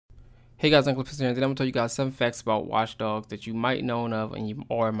Hey guys, Uncle Piston here. Today I'm gonna tell you guys 7 facts about Watch Dogs that you might know of and you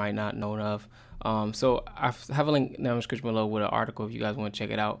or might not know of. So I have a link down in the description below with an article if you guys want to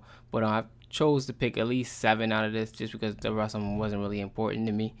check it out. But I chose to pick at least 7 out of this just because the rest of them wasn't really important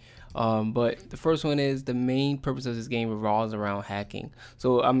to me. But the first one is the main purpose of this game revolves around hacking.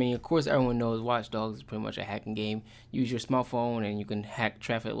 So I mean, of course, everyone knows Watch Dogs is pretty much a hacking game. Use your smartphone and you can hack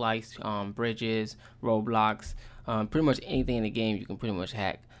traffic lights, bridges, roadblocks, pretty much anything in the game you can pretty much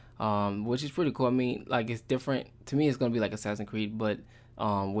hack. Which is pretty cool. I mean, like, it's different. To me, it's gonna be like Assassin's Creed, but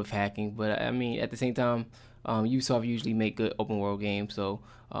with hacking. But I mean, at the same time, Ubisoft usually make good open world games, so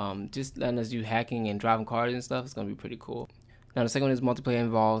just letting us do hacking and driving cars and stuff is gonna be pretty cool. Now the second one is multiplayer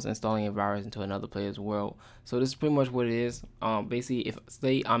involves installing a virus into another player's world. So this is pretty much what it is. Basically, if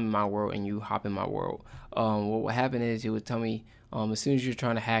say I'm in my world and you hop in my world, what would happen is it would tell me as soon as you're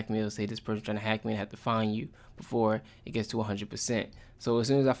trying to hack me, it'll say this person's trying to hack me and I have to find you before it gets to 100%. So as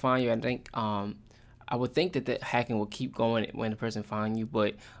soon as I find you, I think I would think that the hacking will keep going when the person finds you,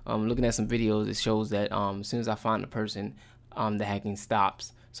 but looking at some videos, it shows that as soon as I find the person, the hacking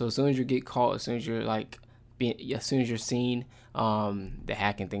stops. So as soon as you get caught, as soon as you're as soon as you're seen, the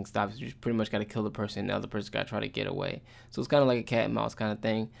hacking thing stops. You pretty much got to kill the person. The other person got to try to get away. So it's kind of like a cat and mouse kind of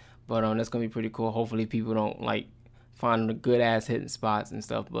thing. But that's gonna be pretty cool. Hopefully people don't like find the good ass hidden spots and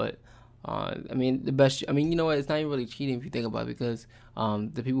stuff. But I mean, the best. I mean, you know what? It's not even really cheating if you think about it, because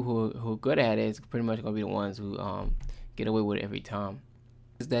the people who are good at it is pretty much gonna be the ones who get away with it every time.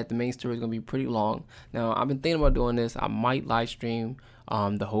 Is that the main story is gonna be pretty long. Now I've been thinking about doing this. I might live stream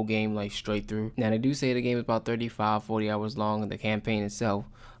the whole game like straight through. Now they do say the game is about 35-40 hours long, and the campaign itself,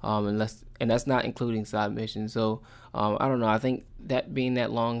 and that's not including side missions. So I don't know. I think that being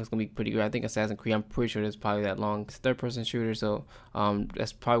that long is gonna be pretty good. I think Assassin's Creed, I'm pretty sure it's probably that long. It's a third-person shooter, so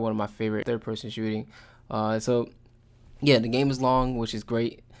that's probably one of my favorite third-person shooting. So yeah, the game is long, which is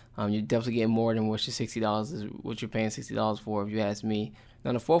great. You're definitely getting more than what your $60 is, what you're paying $60 for, if you ask me.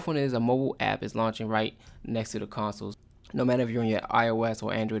 Now the fourth one is a mobile app is launching right next to the consoles. No matter if you're on your iOS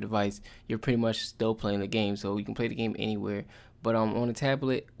or Android device, you're pretty much still playing the game, so you can play the game anywhere. But on a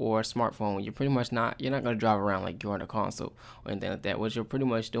tablet or a smartphone, you're pretty much you're not gonna drive around like you're on a console or anything like that. What you're pretty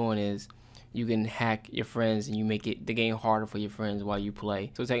much doing is you can hack your friends and you make the game harder for your friends while you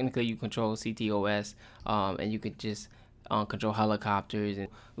play. So technically, you control CTOS, and you can just control helicopters, and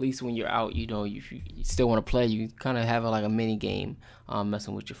at least when you're out, you know, if you still want to play, you kind of have like a mini game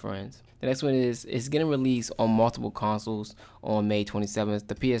messing with your friends. The next one is it's getting released on multiple consoles on May 27th.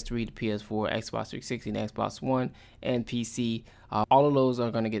 The PS3, the PS4, Xbox 360, and Xbox One, and PC. All of those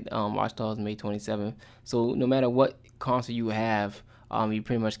are going to get Watch Dogs May 27th. So no matter what console you have, you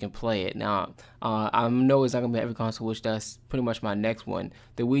pretty much can play it. Now, I know it's not going to be every console, which that's pretty much my next one.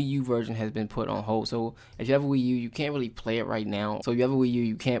 The Wii U version has been put on hold. So if you have a Wii U, you can't really play it right now. So if you have a Wii U,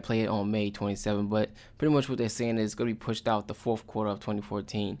 you can't play it on May 27th. But pretty much what they're saying is it's going to be pushed out the fourth quarter of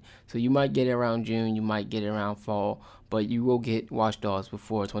 2014. So you might get it around June, you might get it around fall, but you will get Watch Dogs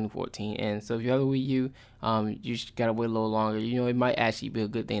before 2014. And so if you have a Wii U, you just gotta wait a little longer. You know, it might actually be a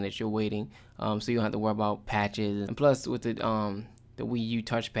good thing that you're waiting, so you don't have to worry about patches. And plus, with the Wii U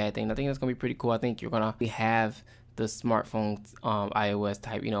touchpad thing, I think that's gonna be pretty cool. I think you're gonna have the smartphone iOS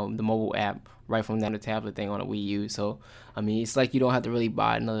type, you know, the mobile app right from the tablet thing on a Wii U. So I mean, it's like you don't have to really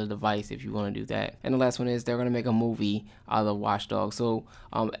buy another device if you want to do that. And the last one is they're gonna make a movie out of Watch Dogs. So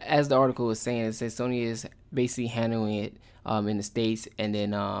as the article is saying, it says Sony is basically handling it in the States, and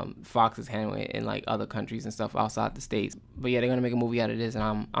then Fox is handling it in like other countries and stuff outside the States. But yeah, they're gonna make a movie out of this,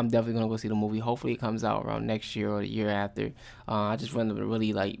 and I'm definitely gonna go see the movie. Hopefully it comes out around next year or the year after. I just want them to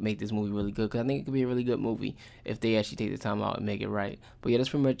really like make this movie really good, because I think it could be a really good movie if they actually take the time out and make it right. But yeah, that's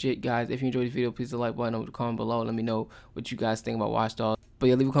pretty much it, guys. If you enjoyed this video, please hit the like button, comment below, let me know what you guys think about Watch Dogs. But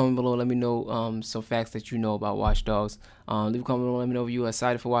yeah, leave a comment below. Let me know some facts that you know about Watch Dogs. Leave a comment below. Let me know if you are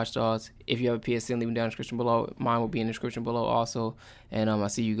excited for Watch Dogs. If you have a PSN, leave it down in the description below. Mine will be in the description below also. And I'll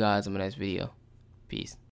see you guys in my next video. Peace.